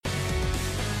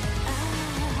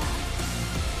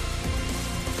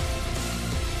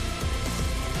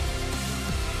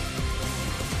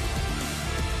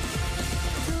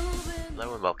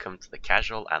and welcome to the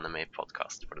Casual Anime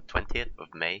Podcast for the 20th of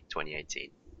May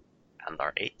 2018, and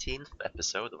our 18th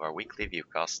episode of our weekly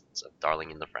viewcasts of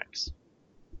Darling in the Franxx.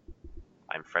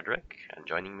 I'm Frederick, and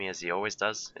joining me as he always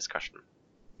does is Karsten.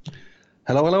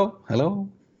 Hello.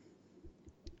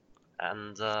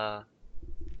 And, I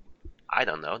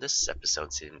don't know, this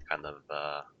episode seemed kind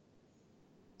of,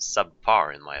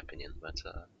 subpar in my opinion, but,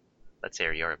 let's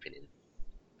hear your opinion.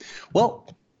 Well,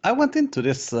 I went into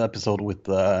this episode with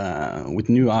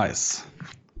new eyes,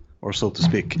 or so to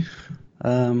speak.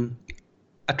 I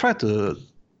tried to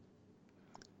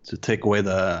take away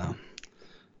the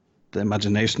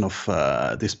imagination of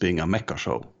this being a mecha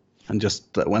show, and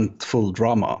just went full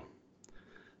drama.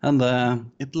 And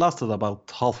it lasted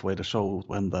about halfway the show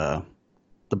when the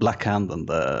Black Hand and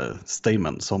the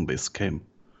Stamen zombies came,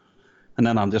 and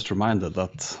then I'm just reminded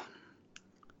that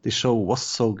the show was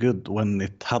so good when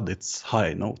it had its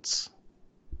high notes.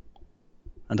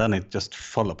 And then it just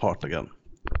fell apart again.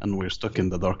 And we're stuck in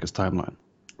the darkest timeline.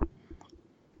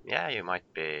 Yeah, you might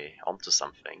be onto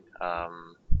something.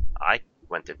 I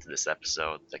went into this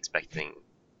episode expecting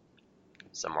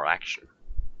some more action.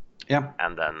 Yeah.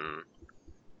 And then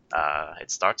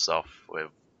it starts off with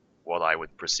what I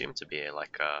would presume to be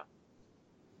like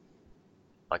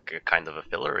a kind of a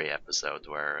fillery episode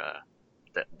where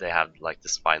they have like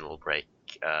this final break,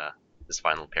 this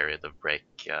final period of break,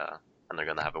 and they're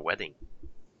gonna have a wedding,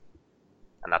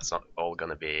 and that's not all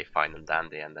gonna be fine and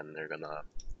dandy, and then they're gonna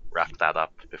wrap that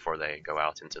up before they go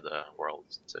out into the world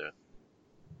to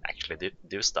actually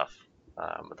do stuff.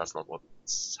 But that's not what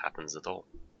happens at all.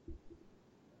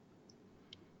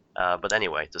 But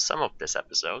anyway, to sum up this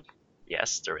episode,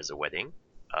 yes, there is a wedding.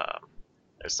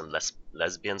 There's some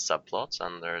lesbian subplots,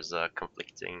 and there's a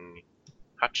conflicting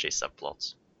Hachi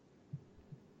subplot.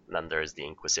 And then there's the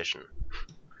Inquisition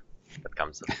that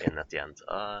comes in at the end.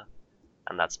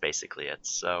 And that's basically it.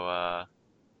 So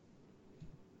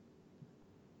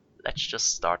let's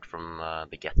just start from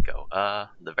the get-go.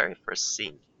 The very first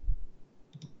scene.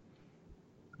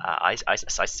 I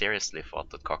seriously thought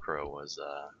that Kokoro was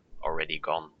already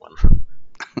gone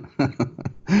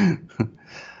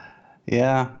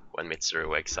Yeah. when Mitsuru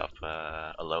wakes up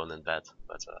alone in bed.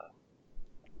 But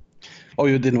Oh,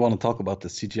 you didn't want to talk about the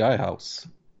CGI house,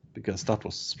 because that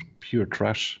was pure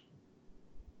trash.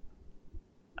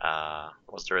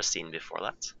 was there a scene before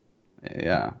that?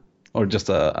 Yeah. Or just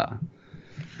a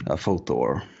photo,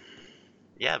 or...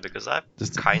 Yeah, because I've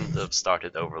kind of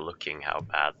started overlooking how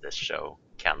bad this show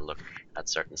can look at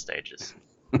certain stages.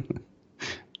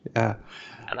 Yeah.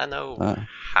 And I know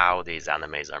how these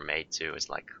animes are made too. It's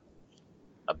like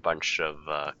a bunch of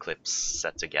clips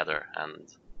set together,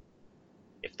 and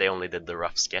if they only did the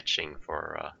rough sketching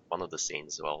for one of the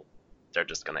scenes, well, they're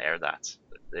just gonna air that.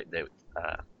 They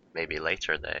maybe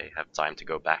later they have time to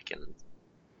go back and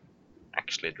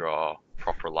actually draw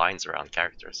proper lines around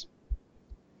characters.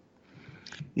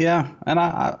 Yeah, and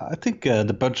I think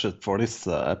the budget for this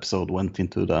episode went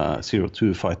into the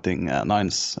 02 fighting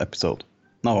Nines episode.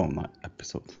 No, not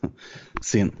episode.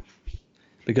 Scene.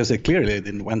 Because it clearly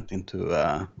didn't went into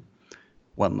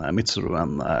when Mitsuru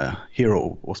and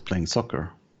Hiro was playing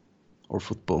soccer or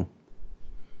football.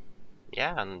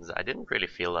 Yeah, and I didn't really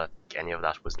feel like any of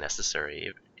that was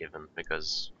necessary, even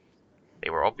because they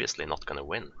were obviously not going to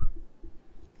win.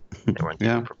 They weren't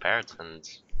even prepared, and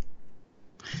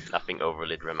nothing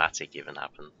overly dramatic even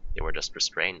happened. They were just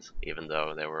restrained, even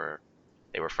though they were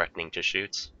threatening to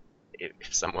shoot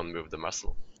if someone moved a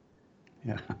muscle.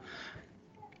 Yeah.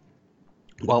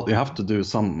 Well, you have to do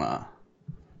some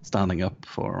standing up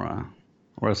for,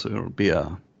 or else it will be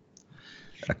a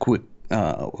quick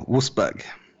wuss bag.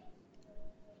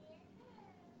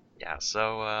 Yeah,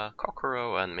 so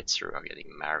Kokoro and Mitsuru are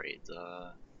getting married.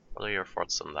 What are your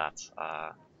thoughts on that?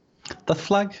 That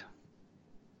flag?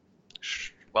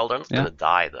 Well, they're not gonna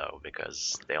die though,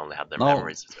 because they only had their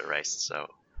memories erased, so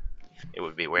it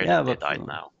would be weird if they died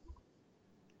now.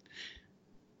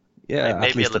 Yeah, maybe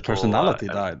at least the personality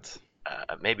died.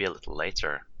 Maybe a little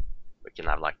later, we can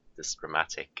have like this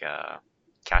dramatic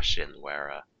cash-in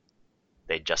where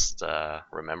they just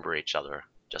remember each other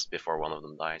just before one of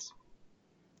them dies.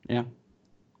 Yeah.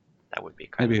 That would be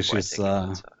kind maybe of poetic. She's,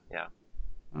 yeah.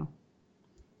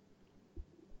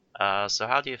 Oh. So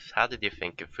how did you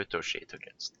think of Futoshi took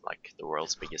it? Like the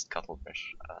world's biggest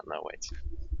cuttlefish? No, wait.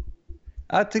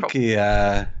 I think he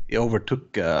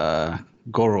overtook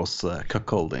Goro's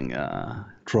cuckolding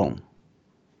throne.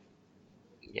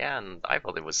 Yeah, and I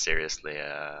thought it was seriously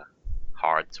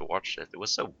hard to watch it. It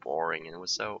was so boring, and it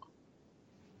was so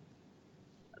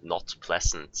not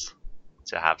pleasant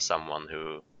to have someone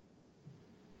who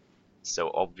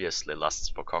so obviously lusts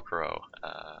for Kokoro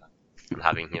and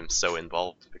having him so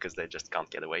involved because they just can't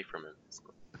get away from him.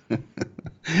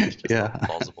 It's just Yeah. not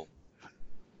plausible.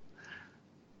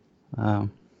 I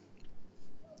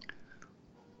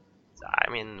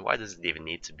mean, why does it even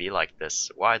need to be like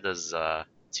this? Why does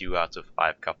 2 out of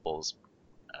 5 couples?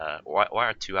 Why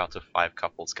are 2 out of 5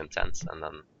 couples content and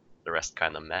then the rest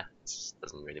kind of meh? It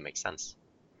doesn't really make sense.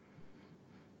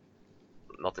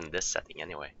 Not in this setting,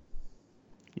 anyway.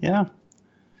 Yeah.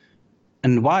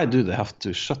 And why do they have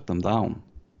to shut them down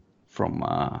from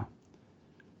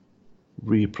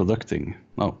reproducing?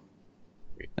 No.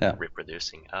 Yeah.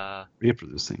 Reproducing.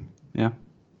 Reproducing. Yeah.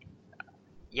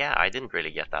 Yeah, I didn't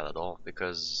really get that at all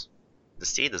because the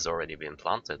seed has already been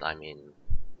planted. I mean,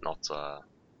 not.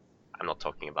 I'm not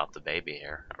talking about the baby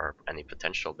here or any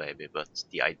potential baby, but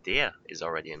the idea is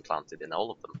already implanted in all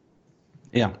of them.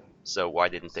 Yeah. So why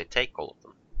didn't they take all of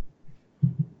them?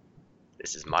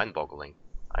 This is mind-boggling.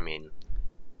 I mean,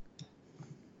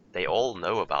 they all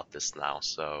know about this now,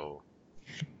 so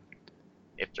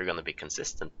if they're gonna be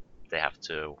consistent, they have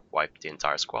to wipe the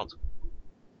entire squad.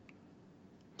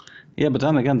 Yeah, but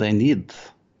then again, they need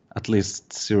at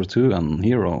least 02 and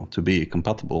Hero to be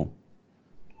compatible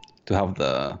to have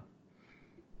the.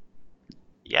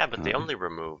 Yeah, but they only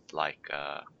removed like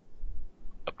a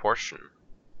portion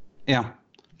Yeah,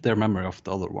 their memory of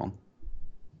the other one.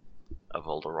 of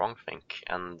all the wrongthink,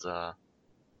 and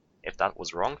if that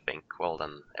was wrongthink, well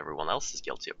then everyone else is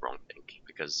guilty of wrongthink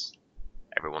because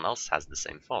everyone else has the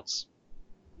same thoughts,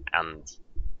 and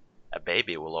a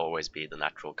baby will always be the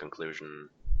natural conclusion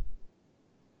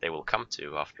they will come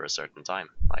to after a certain time.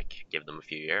 Like, give them a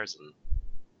few years and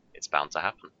it's bound to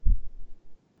happen.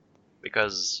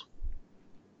 Because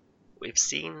we've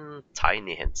seen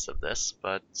tiny hints of this,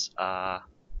 but I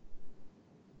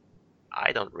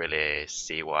don't really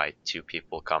see why 2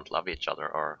 people can't love each other,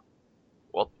 or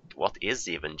what is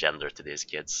even gender to these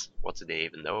kids? What do they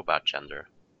even know about gender?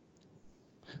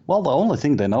 Well, the only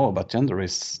thing they know about gender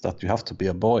is that you have to be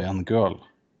a boy and girl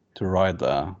to ride.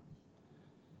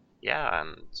 Yeah,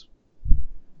 and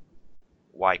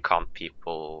why can't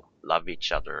people love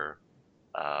each other?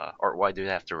 Or why do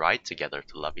they have to ride together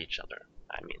to love each other?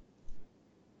 I mean,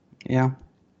 Yeah,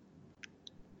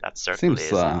 that certainly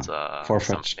seems isn't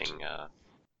far-fetched. something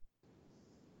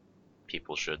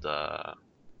people should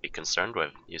be concerned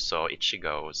with. You saw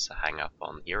Ichigo's hang up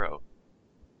on Hiro,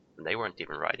 and they weren't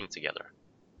even riding together.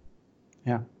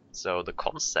 Yeah. So the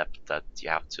concept that you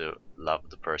have to love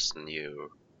the person who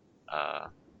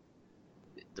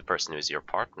is your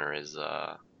partner is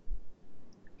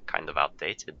kind of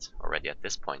outdated already at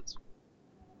this point.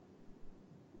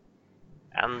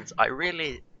 And I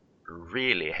really,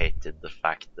 really hated the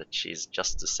fact that she's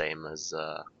just the same as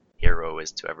Hiro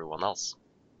is to everyone else.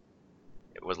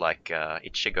 It was like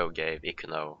Ichigo gave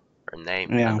Ikuno her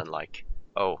name, Yeah. and then like,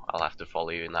 oh, I'll have to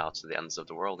follow you now to the ends of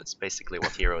the world. It's basically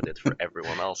what Hiro did for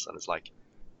everyone else, and it's like,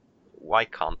 why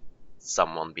can't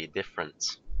someone be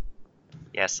different?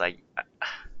 Yes,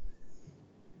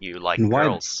 you like And why?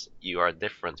 girls, you are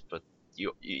different, but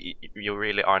you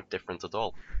really aren't different at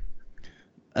all.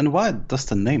 And why does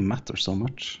the name matter so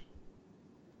much?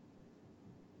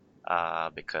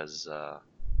 Because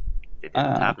they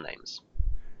didn't have names.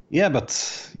 Yeah, but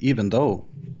even though.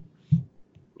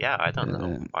 Yeah, I don't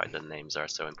know why the names are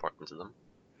so important to them.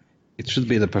 It should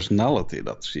be the personality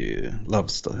that she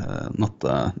loves, not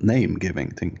the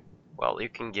name-giving thing. Well, you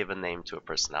can give a name to a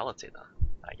personality then,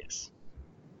 I guess.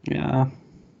 Yeah.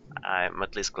 I'm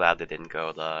at least glad they didn't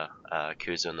go the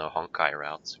Kuzu no Honkai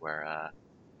route, where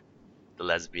the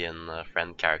lesbian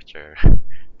friend character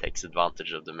takes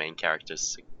advantage of the main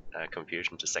character's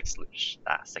confusion to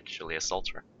sexually assault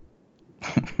her.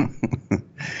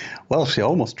 Well, she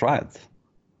almost tried.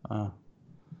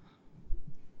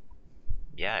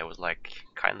 Yeah, it was like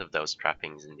kind of those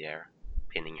trappings in the air,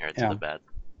 pinning her to Yeah. the bed.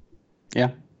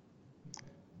 Yeah.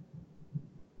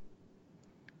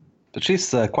 But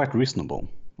she's quite reasonable,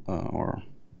 or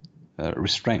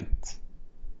restrained.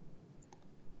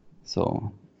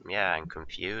 So. Yeah, and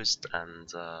confused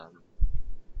and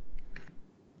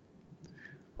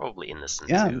probably innocent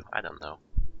too. I don't know.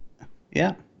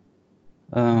 Yeah.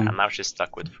 And now she's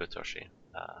stuck with Futoshi.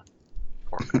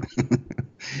 Poor girl.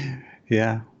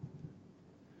 Yeah.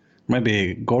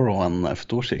 Maybe Goro and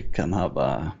Futoshi can have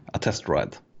a test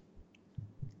ride.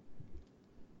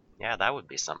 Yeah, that would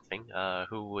be something.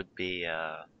 Who would be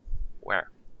where?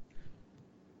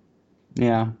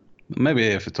 Yeah.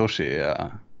 Maybe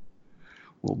Futoshi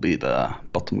will be the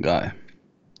bottom guy.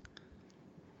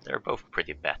 They're both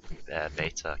pretty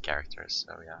beta characters,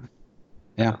 so yeah.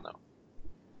 Yeah. I don't know.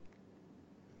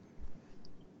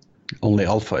 Only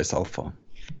alpha is alpha.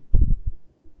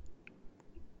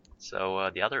 So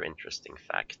the other interesting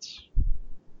fact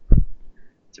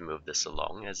to move this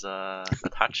along is that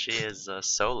Hachi is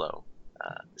solo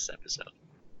this episode.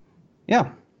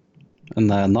 Yeah, and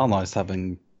Nana is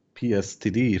having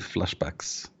PSTD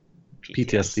flashbacks.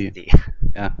 PTSD.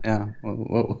 Yeah.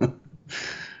 Whoa.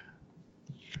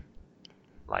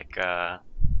 Like,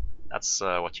 that's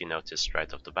what you noticed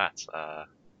right off the bat.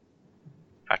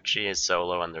 Hachi is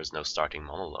solo and there's no starting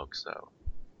monologue, so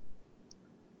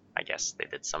I guess they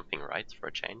did something right for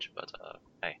a change, but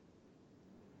hey.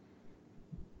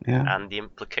 Yeah. And the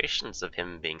implications of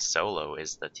him being solo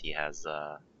is that he has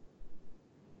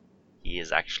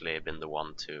actually been the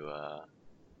one to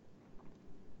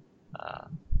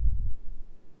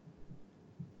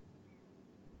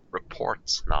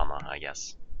report Nana, I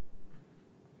guess.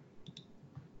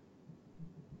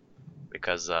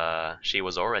 Because she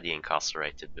was already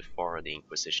incarcerated before the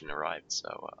Inquisition arrived,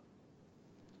 so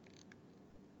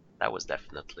that was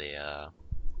definitely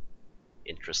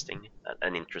interesting,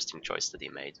 an interesting choice that he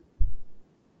made.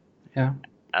 Yeah.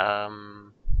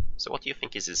 So what do you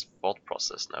think is his thought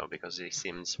process now? Because he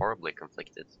seems horribly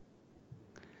conflicted.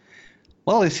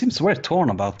 Well, he seems very torn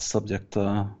about the subject,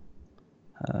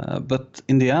 but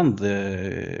in the end,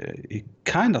 he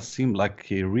kind of seemed like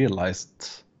he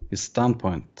realized his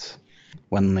standpoint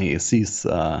when he sees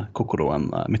Kokoro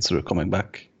and Mitsuru coming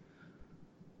back.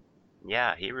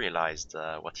 Yeah, he realized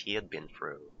what he had been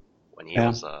through when he Yeah.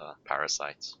 was a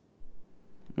parasite.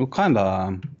 He kind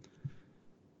of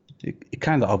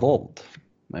evolved,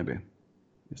 maybe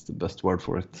is the best word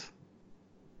for it.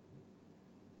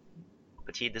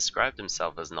 But he described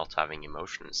himself as not having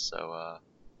emotions, so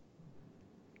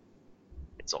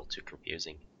it's all too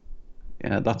confusing.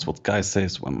 Yeah, that's what guys say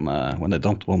when they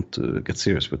don't want to get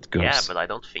serious with girls. Yeah, but I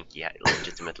don't think he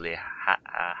legitimately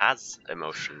has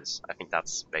emotions. I think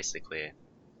that's basically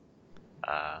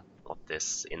what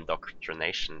this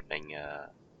indoctrination thing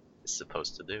is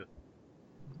supposed to do.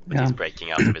 But Yeah. he's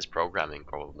breaking out of his programming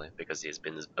probably because he's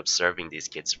been observing these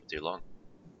kids for too long.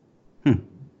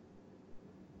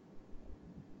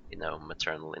 You know,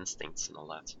 maternal instincts and all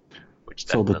that, which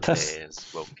So the definitely test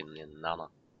is woken in Nana.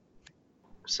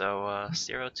 So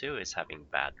 02 is having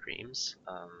bad dreams.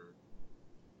 I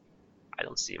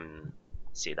don't see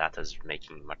that as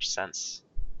making much sense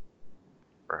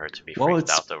for her to be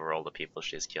freaked out over all the people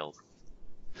she's killed.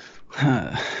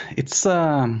 It's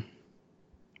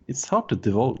hard to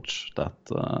divulge that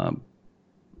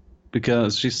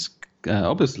because she's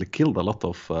obviously killed a lot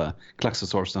of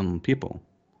Klaxosaurs and people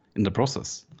in the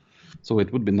process, so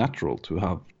it would be natural to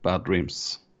have bad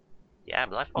dreams. Yeah,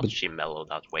 but I thought she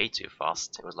mellowed out way too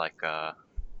fast. It was like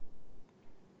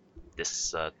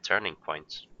this turning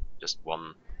point, just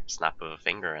one snap of a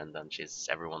finger, and then she's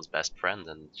everyone's best friend,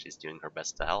 and she's doing her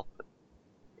best to help. But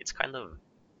it's kind of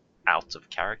out of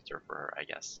character for her, I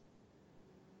guess.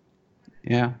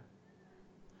 Yeah,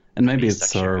 and maybe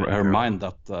it's her mind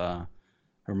that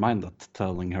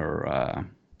telling her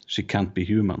she can't be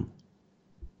human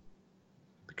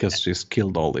because she's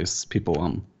killed all these people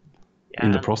in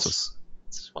the process.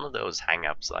 It's one of those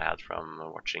hang-ups I had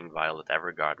from watching Violet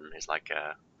Evergarden. It's like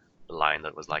a line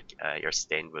that was like, "You're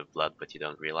stained with blood, but you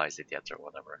don't realize it yet," or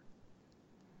whatever.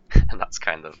 And that's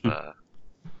kind of the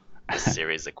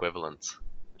series equivalent.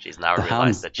 She's now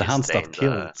realized that she's the hands stained, that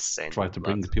killed stained try with to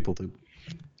blood. bring the people to.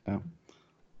 Yeah.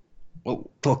 Well,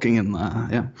 talking in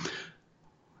yeah.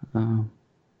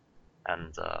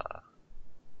 And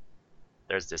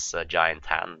there's this giant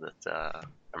hand that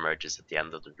emerges at the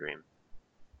end of the dream.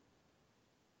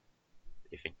 Do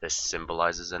you think this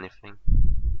symbolizes anything?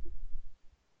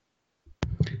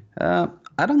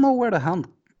 I don't know where the hand,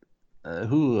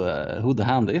 who the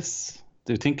hand is.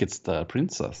 Do you think it's the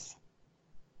princess?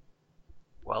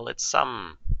 Well, it's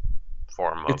some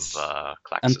form of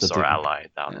Klaxosaur ally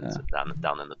down in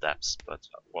the depths, but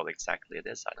what exactly it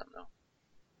is, I don't know.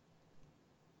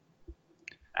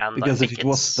 And because if it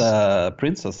was the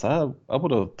princess, I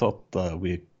would have thought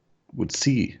we would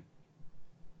see.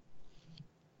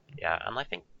 Yeah, and I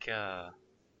think the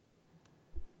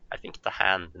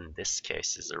hand in this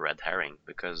case is a red herring,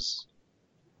 because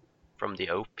from the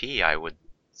OP I would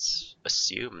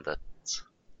assume that,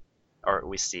 or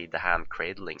we see the hand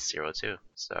cradling 02,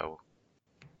 so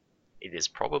it is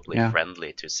probably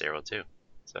friendly to 02.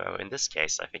 So in this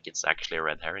case, I think it's actually a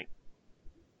red herring.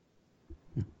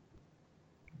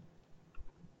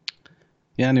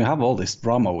 Yeah, and you have all this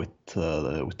drama with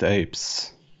the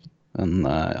apes, and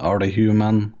are they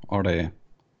human? Are they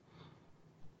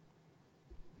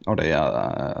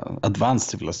advanced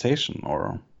civilization,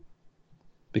 or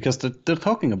because they're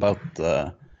talking about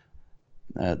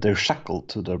they're shackled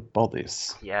to their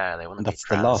bodies. Yeah, they want to And be that's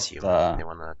the last. transhuman. They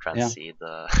want to Yeah, transcend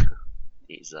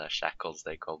these shackles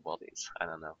they call bodies. I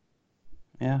don't know.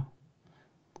 yeah.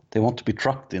 They want to be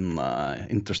trucked in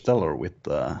Interstellar with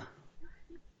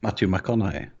Matthew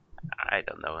McConaughey. I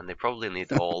don't know, and they probably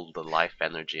need all the life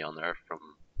energy on Earth from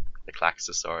the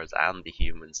Klaxosaurs and the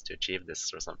humans to achieve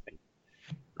this or something.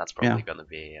 That's Yeah. probably going to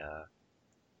be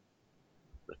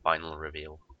the final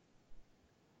reveal.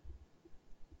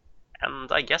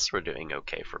 And I guess we're doing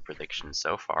okay for predictions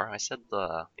so far. I said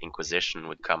the Inquisition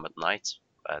would come at night.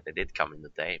 They did come in the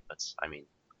day, but I mean,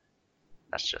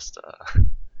 that's just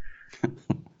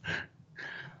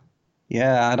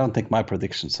Yeah, I don't think my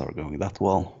predictions are going that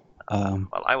well.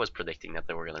 well, I was predicting that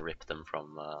they were going to rip them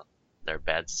from their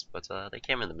beds, but they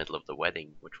came in the middle of the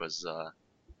wedding, which was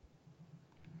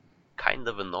kind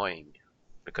of annoying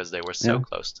because they were so Yeah.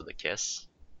 close to the kiss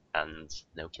and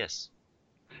no kiss.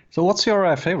 So, what's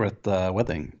your favorite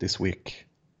wedding this week?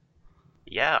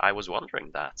 Yeah, I was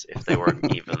wondering that if they were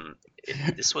even.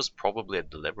 This was probably a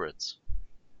deliberate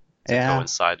to Yeah,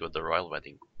 coincide with the royal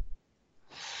wedding.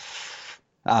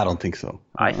 I don't think so.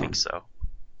 I think so.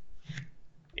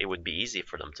 It would be easy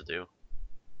for them to do.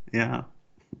 Yeah.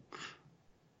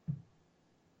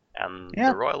 And Yeah.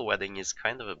 the royal wedding is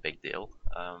kind of a big deal.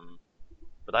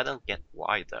 But I don't get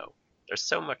why though. There's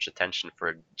so much attention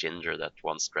for Ginger that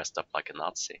once dressed up like a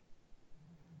Nazi.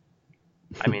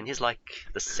 I mean, he's like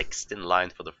the sixth in line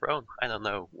for the throne. I don't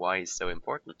know why he's so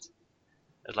important.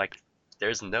 It's like,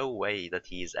 there's no way that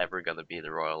he's ever gonna be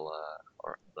the royal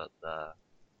or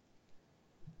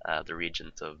the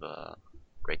regent of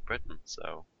Great Britain.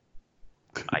 So,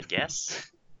 I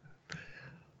guess.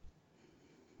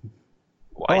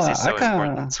 Why Well, is he I so can.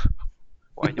 important?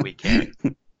 Why do we care?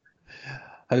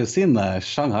 Have you seen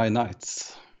Shanghai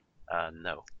Nights?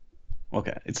 No.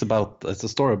 Okay, it's a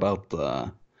story about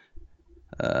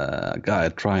a guy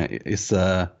trying is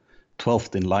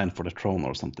 12th in line for the throne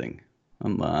or something,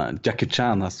 and Jackie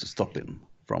Chan has to stop him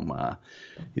from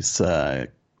he's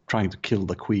trying to kill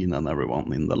the queen and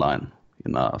everyone in the line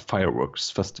in a fireworks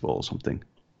festival or something.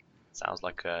 Sounds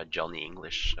like a Johnny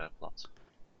English plot.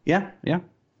 Yeah, yeah.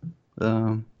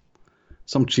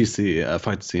 Some cheesy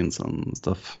fight scenes and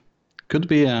stuff. Could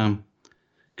be on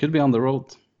the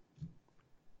road.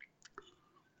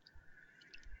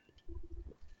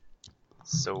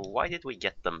 So why did we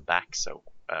get them back so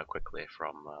quickly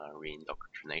from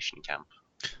reindoctrination camp?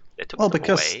 They took Well, them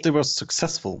because away. they were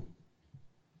successful.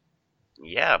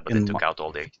 Yeah, but they In took out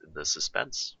all the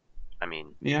suspense. I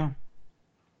mean, yeah,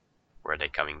 were they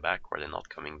coming back? Were they not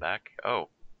coming back? Oh,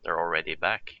 they're already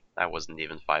back. That wasn't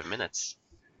even 5 minutes.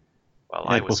 Well,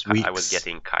 yeah, it was weeks. I was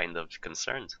getting kind of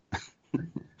concerned.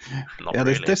 Not Yeah,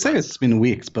 really, they say but it's been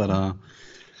weeks, but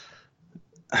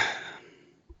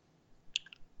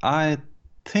I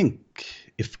think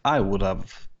if I would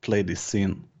have played this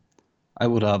scene, I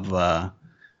would have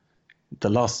the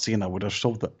last scene. I would have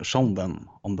shown them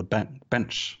on the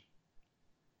bench.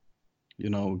 You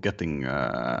know, getting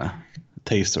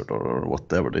tasered or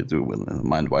whatever they do with a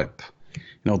mind wipe.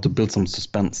 You know, to build some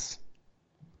suspense.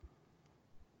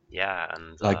 yeah,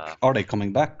 and Like, are they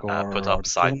coming back or put are up they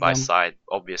side killing by them? side,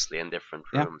 obviously in different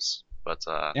Yeah, rooms, but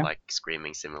yeah. like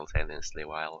screaming simultaneously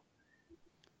while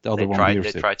The other one hears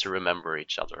they it. try to remember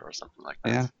each other or something like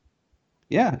that. Yeah,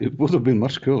 yeah. It would have been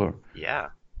much cooler. Yeah,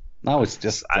 Now it's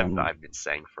just I've been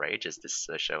saying for ages this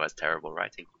show has terrible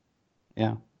writing.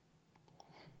 yeah.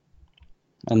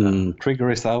 And Trigger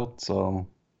is out, so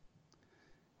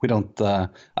we don't. I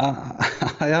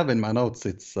have in my notes.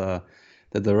 It's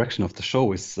the direction of the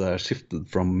show is shifted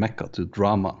from mecha to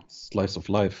drama, slice of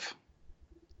life.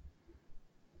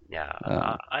 Yeah,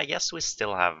 I guess we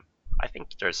still have. I think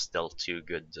there's still two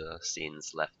good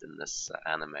scenes left in this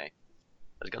anime.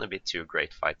 There's gonna be two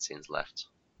great fight scenes left.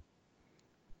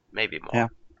 Maybe more. Yeah,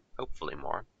 Hopefully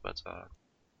more. But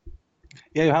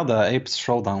yeah. You have the apes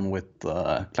showdown with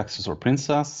Klaxus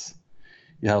Princess.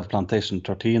 You have Plantation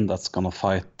 13 that's gonna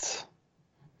fight.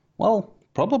 Well,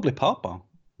 probably Papa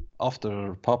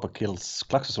after Papa kills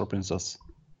Klaxus Princess,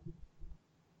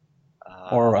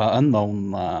 or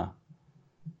unknown yeah,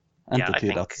 entity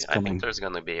that's I think coming. there's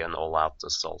gonna be an all-out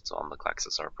assault on the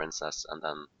Klaxosaur princess, and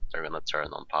then they're gonna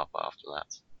turn on Papa after that.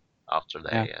 After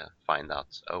Yeah, they find out,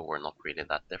 oh, we're not really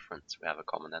that different. We have a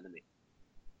common enemy.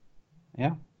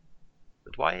 yeah.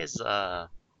 But why is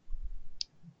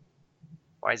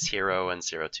Hero and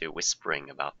Zero Two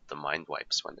whispering about the mind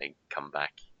wipes when they come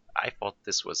back? I thought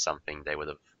this was something they would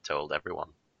have told everyone.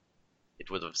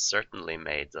 It would have certainly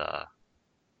made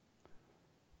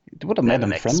It would have made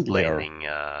them friendlier. explaining.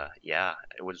 Yeah,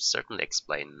 it would certainly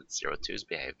explain Zero Two's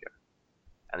behavior.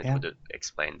 And it would have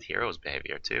explained Hero's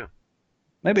behavior too.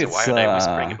 Maybe So it's why are they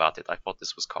whispering about it? I thought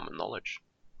this was common knowledge.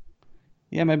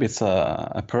 yeah, maybe it's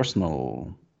a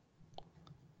personal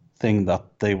thing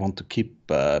that they want to keep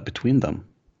between them,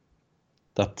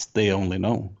 that they only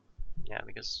know. Yeah,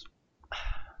 because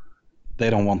They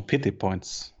don't want pity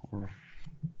points, or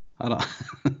I don't.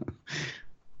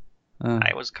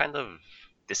 I was kind of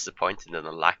disappointed in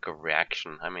the lack of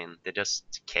reaction. I mean, they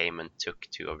just came and took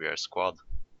 2 of your squad.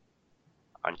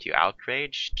 Aren't you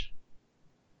outraged?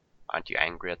 Aren't you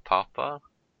angry at Papa?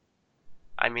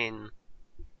 I mean,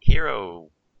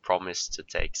 Hero promised to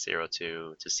take Zero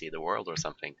to see the world or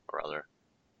something or other.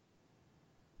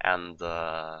 And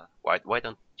why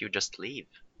don't you just leave?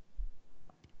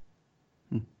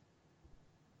 Hmm.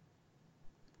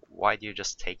 Why do you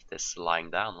just take this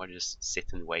lying down? Why do you just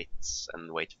sit and wait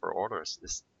for orders?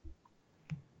 This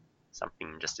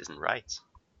something just isn't right.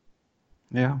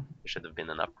 Yeah, There should have been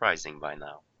an uprising by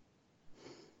now.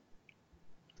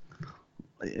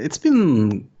 it's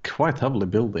been quite heavily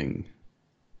building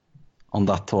on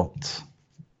that thought,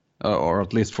 or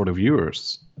at least for the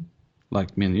viewers,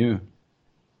 like me and you.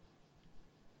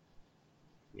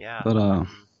 Yeah. But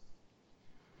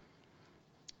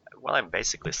What I'm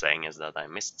basically saying is that I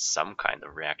missed some kind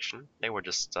of reaction. They were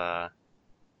just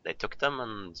they took them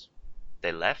and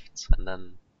they left, and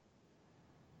then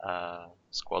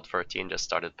Squad 13 just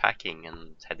started packing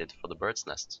and headed for the bird's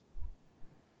nest.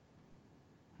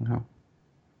 yeah.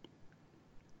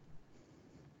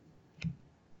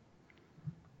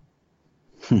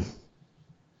 Do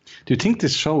you think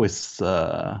this show is they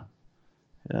have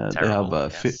Terrible,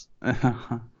 yes.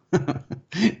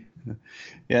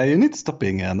 yeah, you need to stop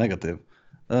being negative.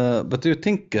 But do you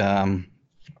think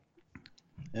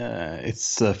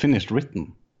it's finished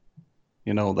written?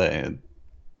 You know, they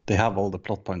have all the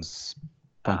plot points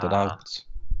pointed out.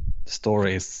 The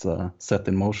story is set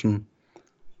in motion.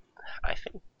 I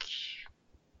think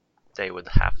they would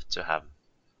have to have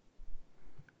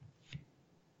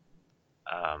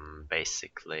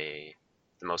basically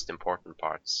the most important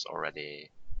parts already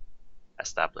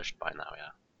established by now,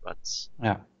 yeah. But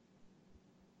Yeah,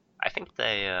 I think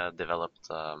they developed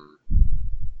a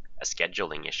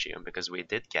scheduling issue because we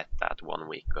did get that 1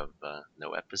 week of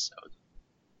no episode.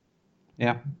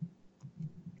 yeah,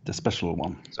 the special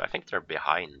one. So I think they're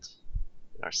behind.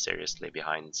 They're seriously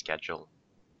behind schedule.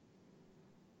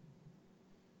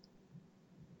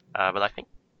 But I think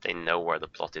they know where the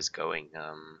plot is going.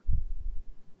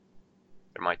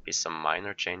 There might be some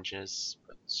minor changes,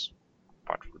 but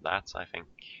apart from that, I think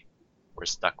we're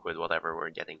stuck with whatever we're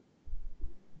getting.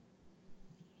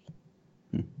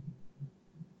 Hmm.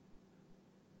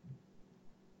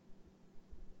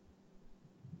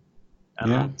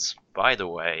 And Yeah, by the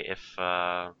way, if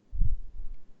Papa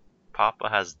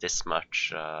has this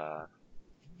much,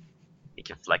 he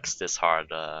can flex this hard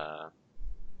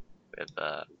with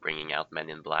bringing out Men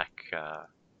in Black to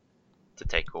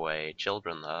take away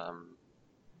children.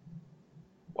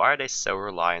 Why are they so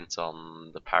reliant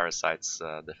on the parasite's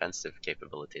defensive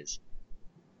capabilities?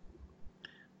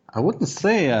 I wouldn't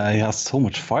say he has so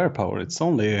much firepower. It's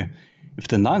only if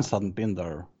the Nines hadn't been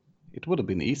there, it would have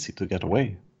been easy to get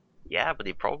away. Yeah, but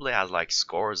he probably has like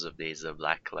scores of these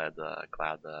black-clad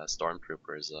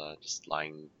stormtroopers just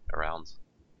lying around.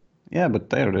 Yeah, but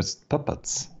they're just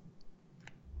puppets.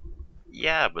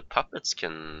 Yeah, but puppets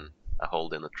can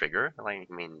hold in a trigger. Like,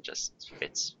 I mean, just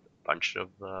fits a bunch of,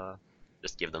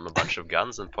 just give them a bunch of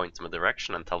guns and point them a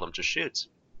direction and tell them to shoot.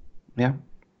 Yeah.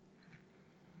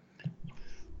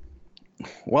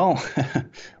 Well,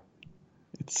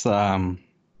 it's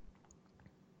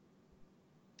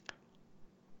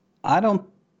I don't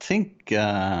think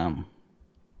yeah,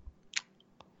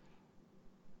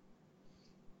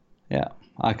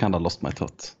 I kind of lost my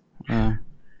thought. I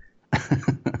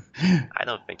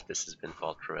don't think this has been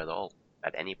thought through at all,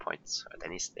 at any point, at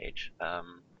any stage. But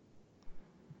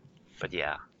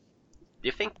yeah, do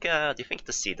you think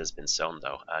the seed has been sown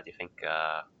though? Do you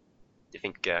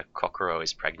think Kokoro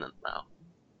is pregnant now,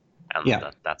 and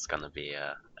Yeah, that's gonna be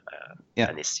yeah,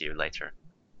 an issue later?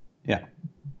 yeah.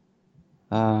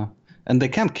 And they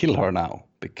can't kill her now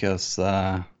because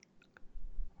the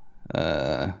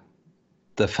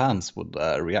fans would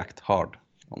react hard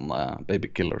on baby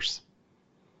killers.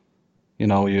 You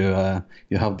know, you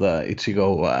have the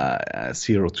Ichigo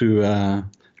 02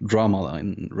 drama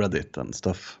in Reddit and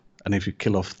stuff. And if you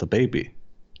kill off the baby,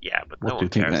 Yeah, but what do you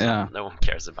think? Yeah, no one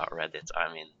cares about Reddit.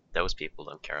 I mean, those people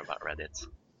don't care about Reddit.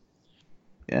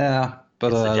 yeah,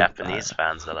 but It's the Japanese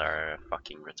fans that are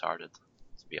fucking retarded,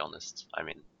 to be honest. I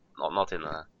mean, not in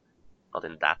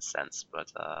that sense,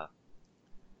 but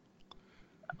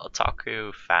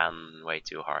Otaku fan way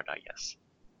too hard, I guess.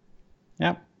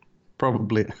 Yeah,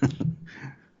 probably.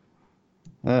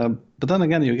 But then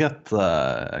again, you get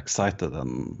excited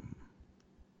and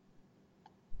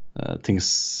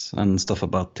things and stuff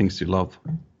about things you love,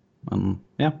 and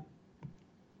yeah.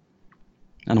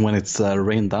 And when it's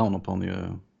rained down upon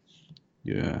you,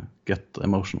 you get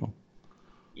emotional.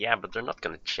 Yeah, but they're not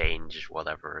gonna change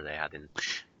whatever they had in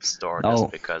store No.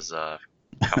 just because a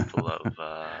couple of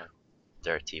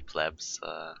dirty plebs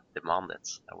demand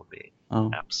it. That would be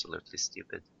absolutely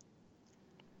stupid.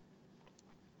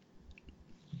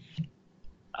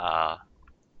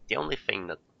 The only thing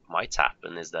that might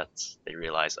happen is that they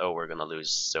realize, oh, we're gonna lose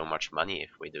so much money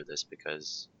if we do this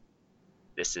because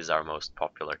this is our most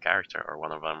popular character or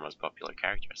one of our most popular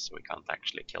characters, so we can't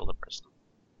actually kill the person.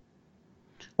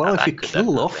 Well, And if you that could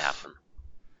kill definitely off, happen.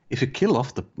 if you kill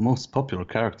off the most popular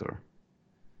character,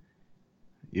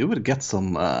 you would get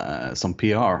some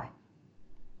PR.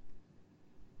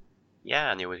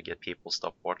 Yeah, and you would get people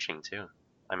stop watching too.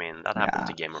 I mean, that happened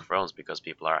to Yeah. Game of Thrones because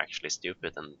people are actually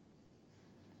stupid and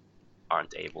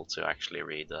aren't able to actually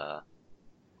read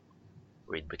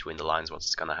between the lines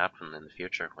what's gonna happen in the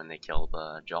future when they killed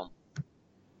Jon.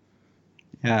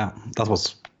 Yeah, that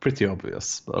was pretty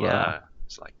obvious. But Yeah,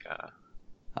 it's like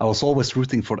I was always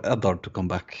rooting for Eddard to come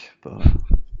back. But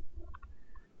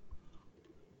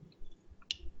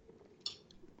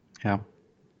yeah.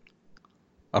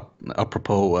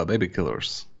 Apropos baby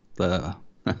killers, that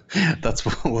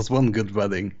was one good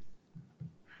wedding.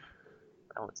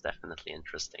 that was definitely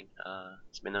interesting.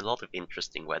 There's been a lot of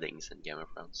interesting weddings in Game of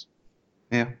Thrones.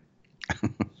 Yeah.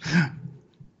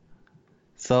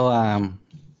 So,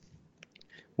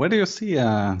 where do you see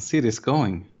this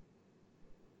going?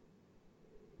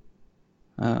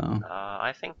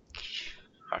 I think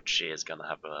Hachi is gonna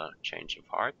have a change of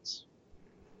heart,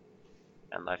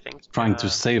 and I think Trying to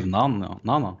save Nana.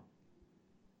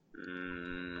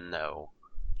 no,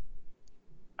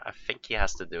 I think he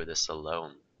has to do this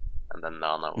alone, and then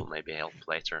Nana will maybe help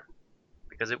later,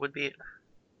 because it would be,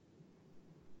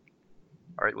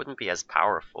 or it wouldn't be as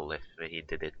powerful if he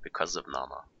did it because of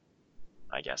Nana,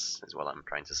 I guess is what I'm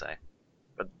trying to say.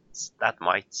 But that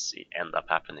might end up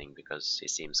happening because he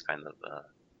seems kind of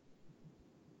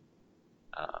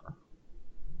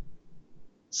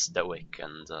stoic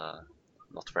and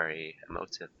not very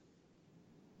emotive.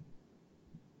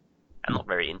 And not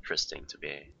very interesting, to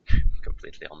be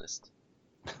completely honest.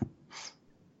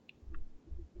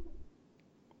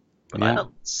 But I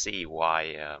don't see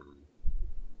why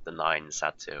the Nines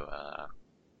had to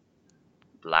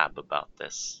blab about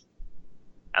this,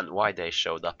 and why they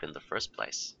showed up in the first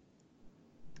place.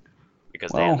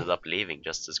 Because they ended up leaving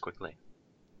just as quickly.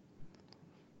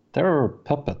 They're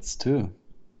puppets too.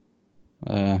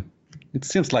 It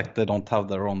seems like they don't have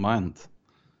their own mind.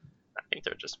 I think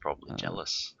they're just probably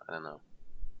jealous. I don't know.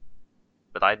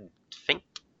 But I think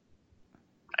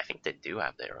they do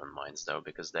have their own minds though,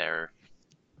 because they're.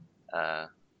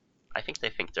 I think they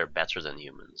think they're better than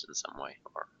humans in some way,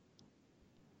 or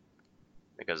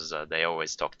because they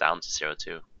always talk down to Zero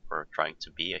Two for trying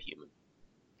to be a human.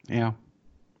 Yeah.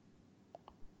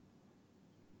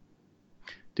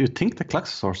 Do you think the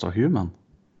Klaxosaurs are human?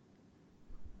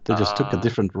 They just took a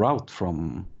different route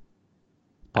from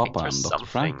Papa and Dr. Something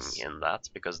FranXX. in that,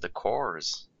 because the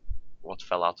cores, what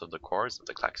fell out of the cores of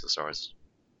the Klaxosaurs,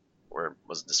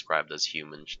 was described as a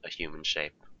human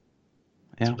shape.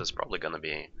 Yeah. So there's probably going to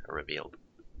be a reveal.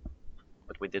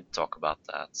 But we did talk about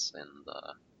that in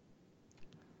the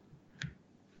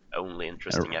only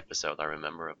interesting episode I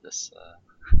remember of this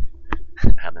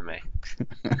anime.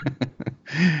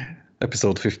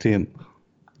 Episode 15.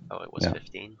 Oh, it was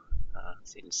 15?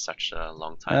 Seems such a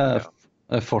long time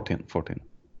ago. 14.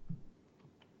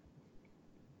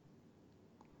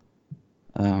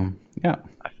 Yeah.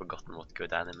 I've forgotten what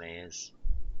good anime is.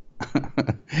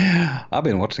 I've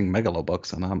been watching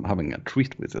Megalobox and I'm having a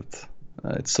treat with it.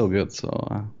 It's so good.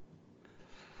 So.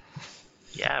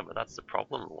 Yeah, but that's the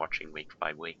problem watching week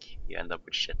by week. You end up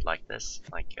with shit like this,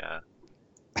 like.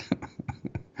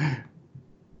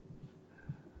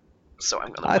 So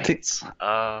I'm gonna wait.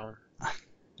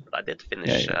 But I did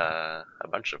finish a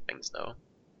bunch of things though.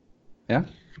 Yeah.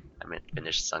 I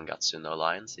finished Sangatsu no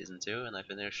Lion season 2, and I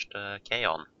finished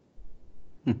K-On!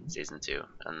 Season 2,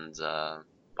 and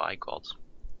by God,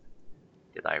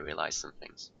 did I realize some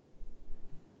things.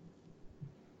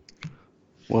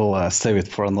 We'll save it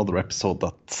for another episode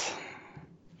that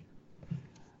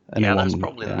anyone... Yeah, there's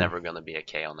probably never gonna be a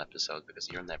K-On! Episode, because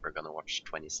you're never gonna watch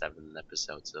 27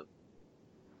 episodes of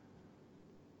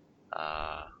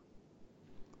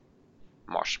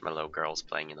marshmallow girls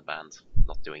playing in a band,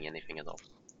 not doing anything at all.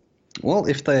 Well,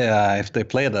 if they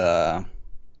play the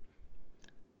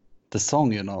song,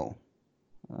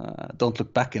 Don't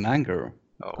Look Back in Anger,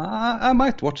 Oh. I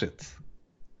might watch it.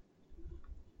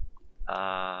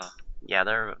 Yeah,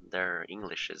 their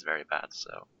English is very bad,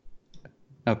 so.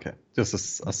 Okay, just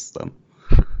as then.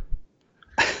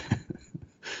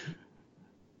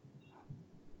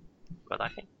 But I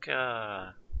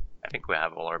think we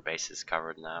have all our bases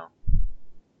covered now.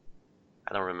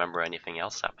 I don't remember anything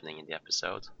else happening in the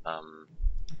episode.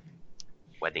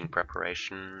 Wedding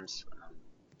preparations.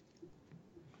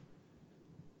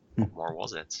 What more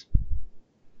was it?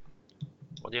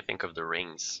 What do you think of the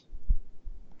rings?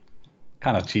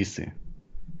 Kind of cheesy.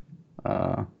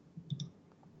 Yeah,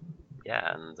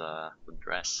 and the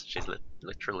dress. She's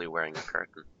literally wearing a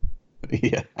curtain.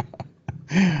 Yeah.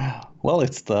 Well,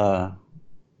 it's the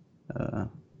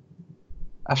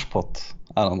Ashpot.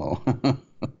 I don't know.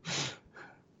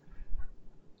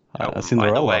 By the way,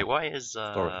 Cinderella story.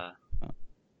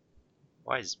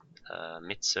 why is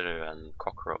Mitsuru and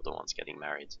Kokoro the ones getting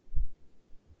married?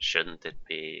 Shouldn't it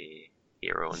be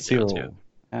Hero and Zero 2?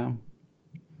 Yeah.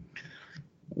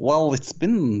 Well, it's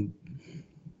been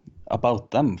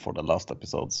about them for the last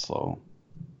episode, so.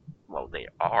 Well, they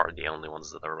are the only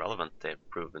ones that are relevant. They've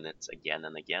proven it again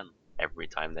and again every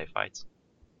time they fight.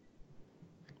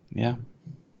 Yeah.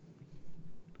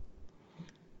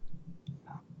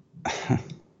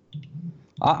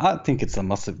 I think it's a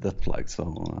massive death flag,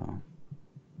 so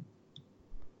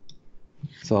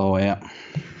yeah.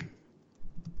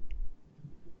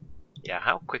 Yeah,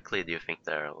 how quickly do you think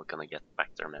they're gonna get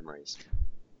back their memories?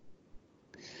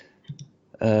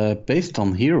 Based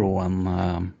on Hero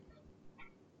and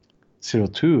Zero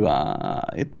 2,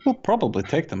 it will probably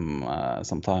take them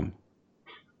some time.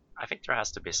 I think there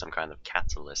has to be some kind of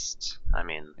catalyst. I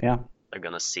mean, Yeah. they're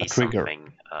gonna see A trigger.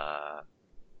 something.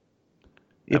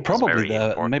 It probably maybe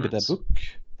important.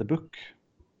 the book.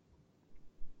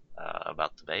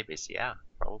 About the babies, yeah,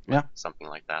 probably. Yeah. Something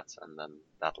like that, and then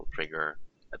that'll trigger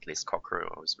at least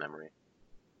Kokoro's memory.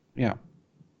 Yeah.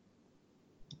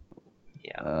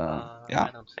 Yeah. Yeah.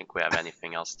 I don't think we have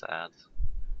anything else to add.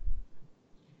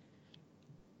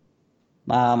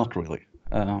 Nah, not really.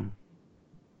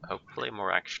 Hopefully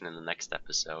more action in the next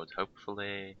episode.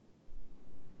 Hopefully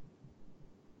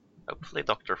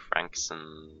Dr. FranXX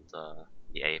and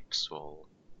the apes will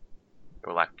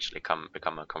actually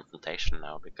become a confrontation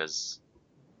now, because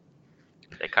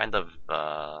they kind of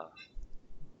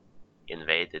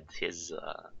invaded his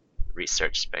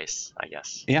research space, I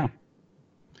guess. Yeah.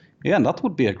 Yeah, and that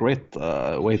would be a great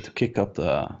way to kick up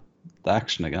the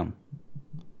action again.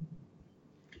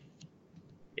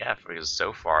 Yeah, because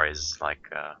so far is like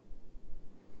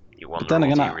you wonder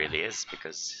what he really is,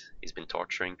 because he's been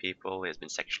torturing people, he's been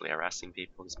sexually harassing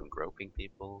people, he's been groping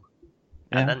people,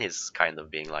 and then he's kind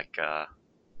of being like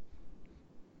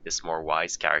this more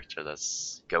wise character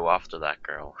that's go after that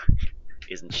girl.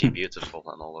 Isn't she beautiful?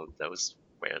 And all of those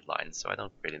weird lines. So I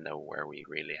don't really know where we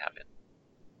really have it.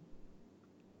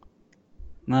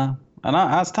 No, and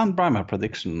I stand by my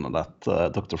prediction that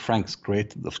Dr. FranXX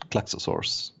created the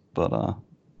Klexosaurus, but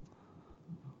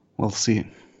we'll see.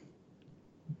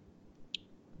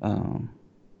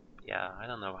 Yeah, I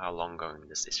don't know how long going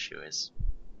this issue is.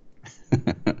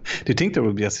 Do you think there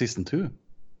will be a season 2?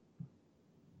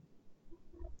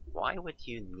 Why would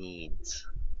you need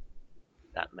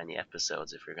that many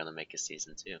episodes if you're gonna make a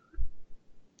season 2?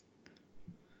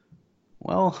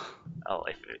 Well,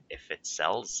 if it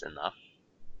sells enough,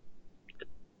 you could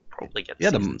probably get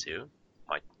season 2.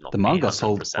 Might not the be manga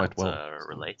sold quite well,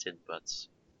 related, but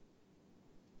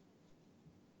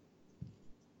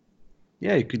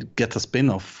yeah, you could get a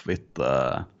spin-off with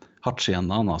Hachi and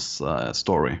Nana's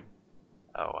story.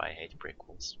 Oh, I hate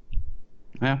prequels.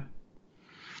 Yeah.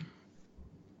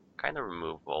 Kind of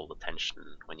remove all the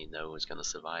tension when you know who's gonna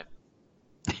survive.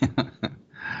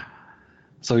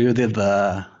 So you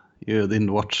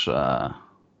didn't watch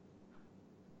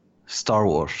Star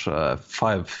Wars 4,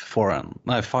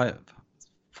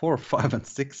 5, and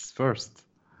 6 first.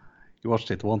 You watched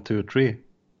it 1, 2, 3.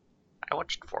 I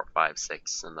watched 4, 5,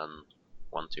 6, and then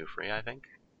 1, 2, 3, I think.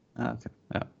 Okay.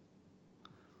 Yeah.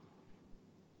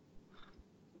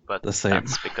 But the same.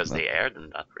 That's because they aired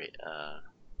in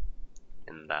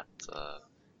that.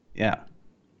 Yeah.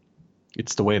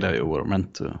 It's the way they were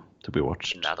meant to be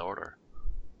watched. In that order.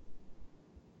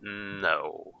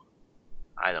 No,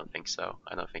 I don't think so.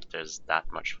 I don't think there's that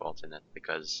much fault in it,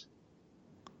 because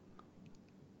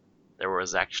there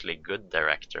was actually good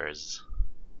directors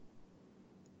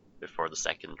before the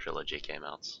second trilogy came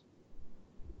out.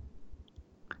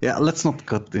 Yeah, let's not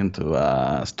cut into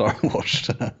Star Wars.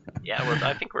 Yeah, well,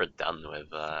 I think we're done with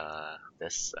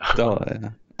this. So So,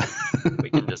 yeah. we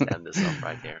can just end this off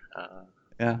right here.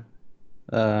 Yeah.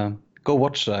 Go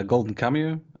watch Golden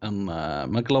Cameo and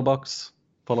Megalobox.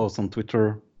 Follow us on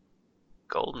Twitter,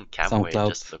 Golden Camo, it SoundCloud.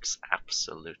 just looks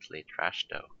absolutely trash,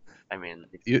 though. I mean,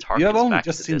 it You have harkens only back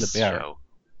just to seen the this bear. show.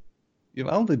 You've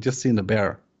only just seen the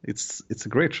bear. It's a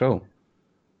great show.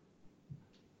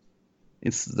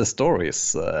 The story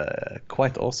is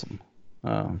quite awesome,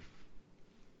 and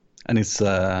it's you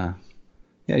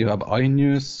have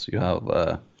iNews, you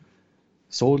have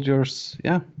soldiers,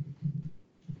 Yeah,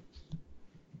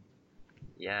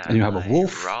 and you have a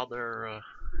wolf.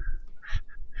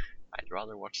 I'd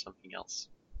rather watch something else.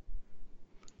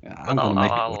 Yeah, But I'm gonna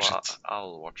make you watch it.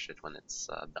 I'll watch it when it's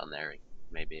done airing.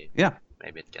 Maybe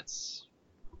it gets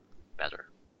better.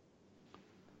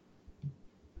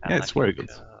 And Yeah, it's very good.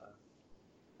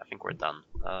 I think we're done.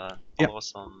 Follow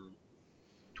us on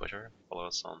Twitter. Follow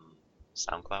us on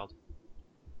SoundCloud.